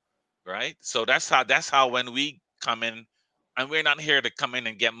you, right? So that's how when we come in, and we're not here to come in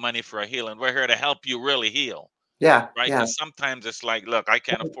and get money for a healing. We're here to help you really heal, Yeah. right? Yeah. Because sometimes it's like, look, I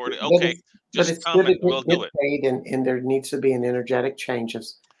can't afford it. But Okay, just it's come good to and we'll get do it. paid, and there needs to be an energetic exchange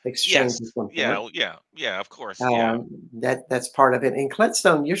Yes, of some yeah, sort. yeah, yeah. Of course, yeah. That's part of it. In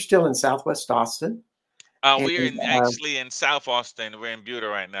Cledstone, you're still in Southwest Austin, and We're in actually in South Austin. We're in Buda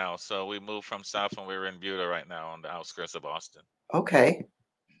right now. So we moved from South, and we're in Buda right now on the outskirts of Austin. okay.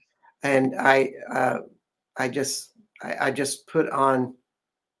 And I just I just put on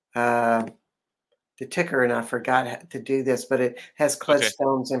uh, the ticker, and I forgot to do this, but it has Okay,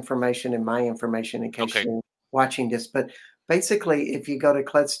 Cledstone's information and my information in case okay. you're watching this. But basically, if you go to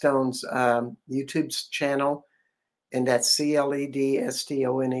Cledstone's YouTube's channel, and that's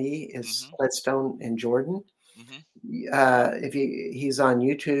Cledstone is Mm-hmm. Cledstone and Jordan. Mm-hmm. If he's on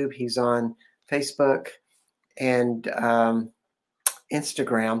YouTube, he's on Facebook and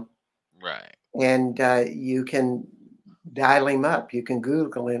Instagram, Right. and you can dial him up. You can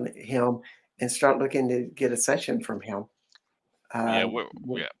Google him and start looking to get a session from him Yeah, um,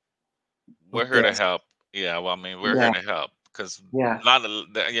 yeah, we're with here to this. help. Yeah, well, I mean, we're here Yeah, to help because yeah, a lot of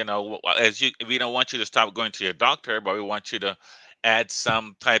as you, we don't want you to stop going to your doctor, but we want you to add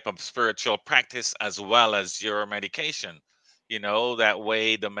some type of spiritual practice as well as your medication. That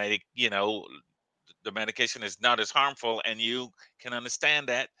way the medication is not as harmful, and you can understand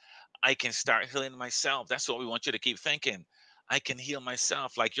that I can start healing myself. That's what we want you to keep thinking. I can heal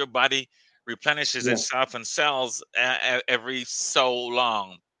myself. Like your body replenishes yeah, itself and cells every so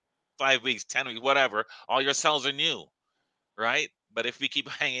long, 5 weeks, 10 weeks, whatever. All your cells are new, right? But if we keep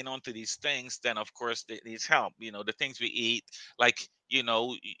hanging on to these things, then of course it needs help. The things we eat, like you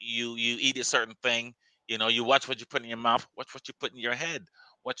eat a certain thing. You watch what you put in your mouth, watch what you put in your head,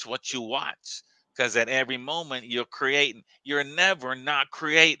 watch what you watch. Because at every moment you're creating. You're never not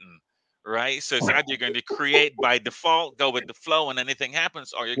creating, right? So it's either you're going to create by default, go with the flow, and anything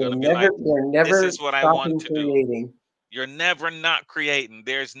happens, or you're going You're to be like, never you're this never is what I want stopping to do. creating. You're never not creating.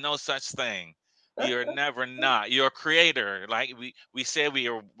 There's no such thing. You're never not. You're a creator. Like we say, we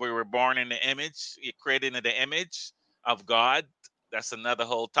were born in the image, you're created in the image of God. That's another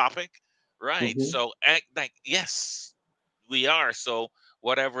whole topic, right? Hmm. So act like yes, we are. So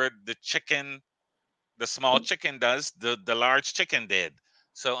whatever the small chicken does, the large chicken did.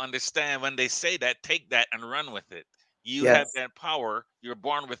 So understand when they say that, take that and run with it. You have Yes. that power. You're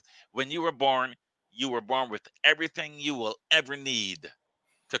born with, when you were born with everything you will ever need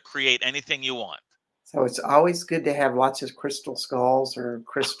to create anything you want. So it's always good to have lots of crystal skulls or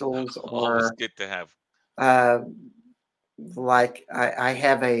crystals, Always or good to have. uh, like I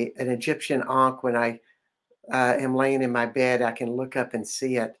have an Egyptian ankh. When I am laying in my bed, I can look up and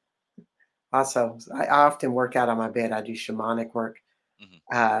see it. Also, I often work out on my bed. I do shamanic work, Hmm.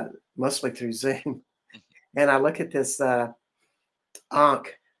 uh, mostly through Zoom. And I look at this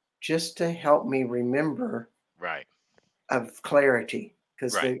ankh just to help me remember Right, of clarity,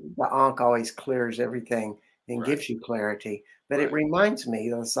 because right, the ankh always clears everything and right, gives you clarity. But it right, reminds me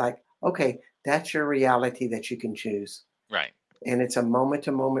that it's like, okay, that's your reality that you can choose. right. And it's a moment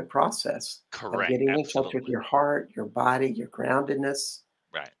to moment process of Correct. getting in touch with Absolutely. your heart, your body, your groundedness.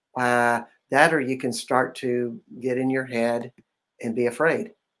 Right. Uh, that, or you can start to get in your head and be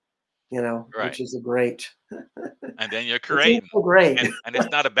afraid, Right. which is a great, And then you're it's creating. so great. And it's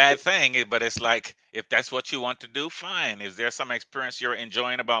not a bad thing, but it's like if that's what you want to do, fine. Is there some experience you're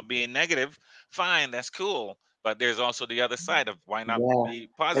enjoying about being negative? Fine, that's cool. But there's also the other side of why not Yeah. be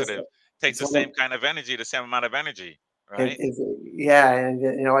It's, positive? Take it's the one same of, kind of energy, the same amount of energy, it, right? it's, yeah. And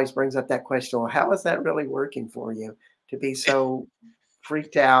it always brings up that question, well, how is that really working for you to be so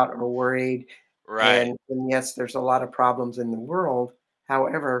freaked out or worried? Right. And yes, there's a lot of problems in the world.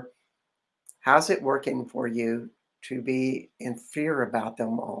 However, how's it working for you to be in fear about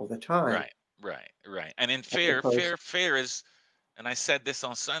them all the time? Right. Right. Right. And in As fear, opposed, fear is, and I said this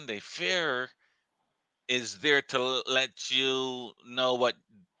on Sunday, fear is there to let you know what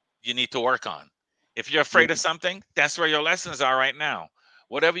you need to work on. If you're afraid of yeah, something, that's where your lessons are right now.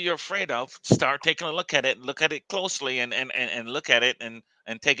 Whatever you're afraid of, start taking a look at it closely, and look at it and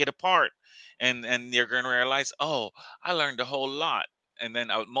take it apart. And you're going to realize, oh, I learned a whole lot. And then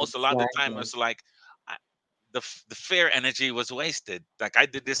a lot of the time exactly. it's like I, the fear energy was wasted. Like I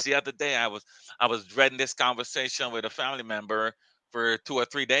did this the other day. I was dreading this conversation with a family member for 2 or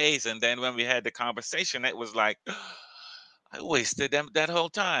 3 days, and then when we had the conversation, it was like I wasted them that whole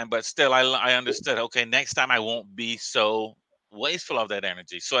time. But still, I understood. Okay, next time I won't be so wasteful of that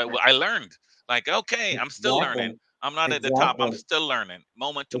energy. So I learned. Like, okay, I'm still learning. Exactly. I'm not at the top. I'm Exactly. still learning,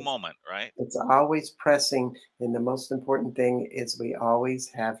 moment to It's moment. Right? it's always pressing, and the most important thing is we always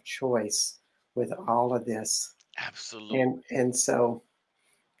have choice with all of this. Absolutely. And so,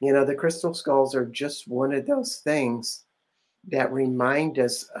 the crystal skulls are just one of those things that remind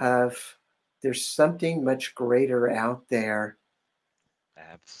us of there's something much greater out there,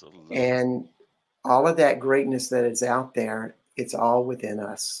 Absolutely. and all of that greatness that is out there, it's all within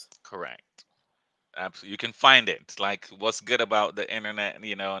us. Correct. Absolutely. You can find it. It's like what's good about the internet,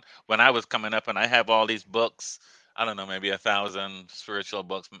 when I was coming up and I have all these books, I don't know, maybe 1,000 spiritual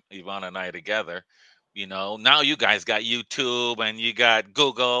books, Yvonne and I together. Now you guys got YouTube and you got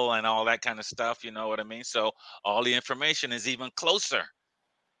Google and all that kind of stuff, you know what I mean? So all the information is even closer,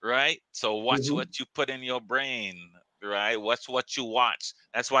 right? So watch Hmm. what you put in your brain, right? What's what you watch.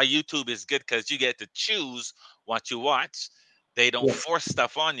 That's why YouTube is good because you get to choose what you watch. They don't Yes, force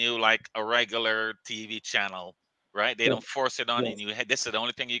stuff on you like a regular TV channel, right? They don't yes, force it on you. And yes. you this is the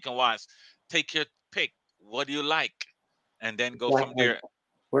only thing you can watch. Take your pick. What do you like? And then go from Exactly. there.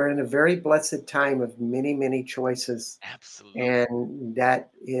 We're in a very blessed time of many, many choices, Absolutely. and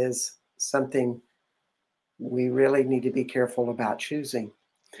that is something we really need to be careful about choosing.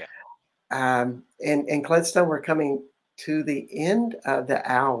 Yeah. And Gladstone, we're coming to the end of the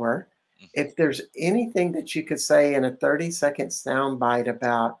hour. Mhm. If there's anything that you could say in a 30-second soundbite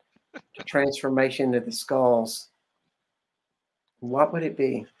about the transformation of the skulls, what would it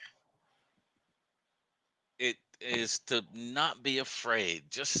be? It is to not be afraid.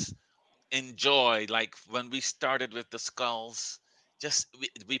 Just enjoy, like when we started with the skulls, just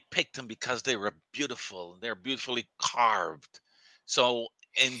we picked them because they were beautiful, they're beautifully carved. So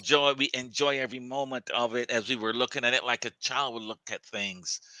we enjoy every moment of it as we were looking at it like a child would look at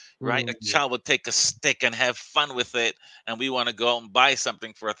things, right? A Mm, child would take a stick and have fun with it, and we want to go out and buy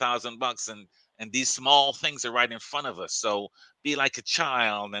something for $1,000, and these small things are right in front of us. So be like a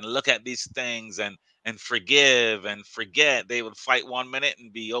child and look at these things, and forgive and forget. They would fight 1 minute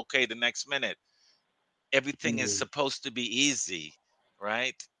and be okay the next minute. Everything is Mm. supposed to be easy,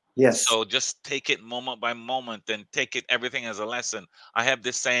 right? Yes. So just take it moment by moment and take it everything as a lesson. I have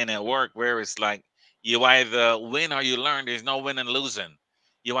this saying at work where it's like you either win or you learn. There's no win and losing.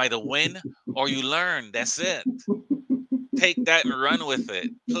 You either win or you learn. That's it. Take that and run with it.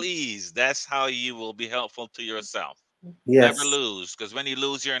 Please. That's how you will be helpful to yourself. Never Yes. lose, because when you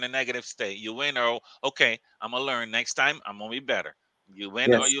lose, you're in a negative state. You win, or okay, I'm gonna learn next time. I'm gonna be better. You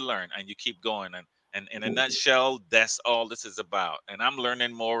win or Yes. you learn, and you keep going. And in a nutshell, that's all this is about. And I'm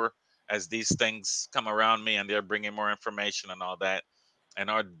learning more as these things come around me, and they're bringing more information and all that. And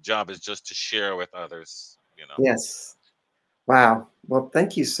our job is just to share with others. Yes. Wow. Well,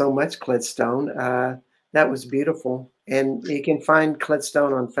 thank you so much, Cledstone. That was beautiful. And you can find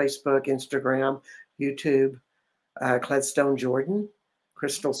Cledstone on Facebook, Instagram, YouTube, Cledstone Jordan,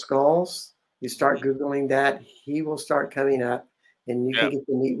 Crystal Skulls. You start Googling that, he will start coming up, and you can Yeah, get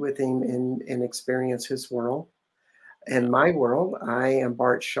to meet with him and experience his world. yeah. In my world, I am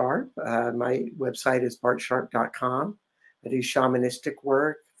Bart Sharp. My website is bartsharp.com. I do shamanistic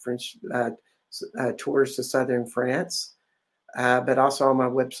work, French tours to southern France. But also on my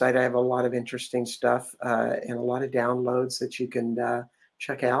website, I have a lot of interesting stuff and a lot of downloads that you can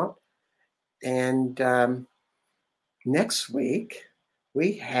check out. And next week,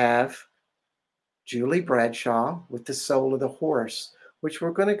 we have Julie Bradshaw with The Soul of the Horse, which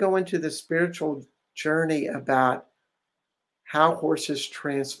we're going to go into the spiritual journey about how horses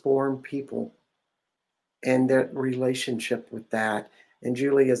transform people and their relationship with that. And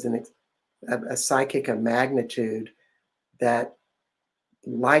Julie is a psychic of magnitude that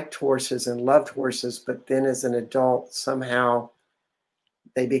liked horses and loved horses, but then as an adult, somehow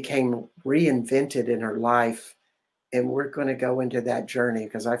they became reinvented in her life. And we're going to go into that journey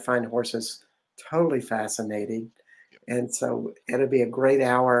because I find horses totally fascinating. And so it'll be a great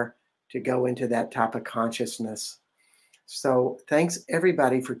hour to go into that type of consciousness. So thanks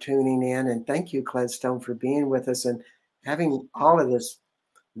everybody for tuning in. And thank you, Cledstone, for being with us and having all of this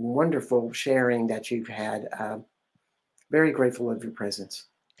wonderful sharing that you've had. Very grateful of your presence.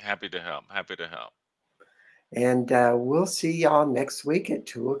 Happy to help. Happy to help. And we'll see y'all next week at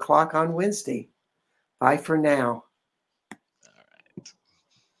 2 o'clock on Wednesday. Bye for now.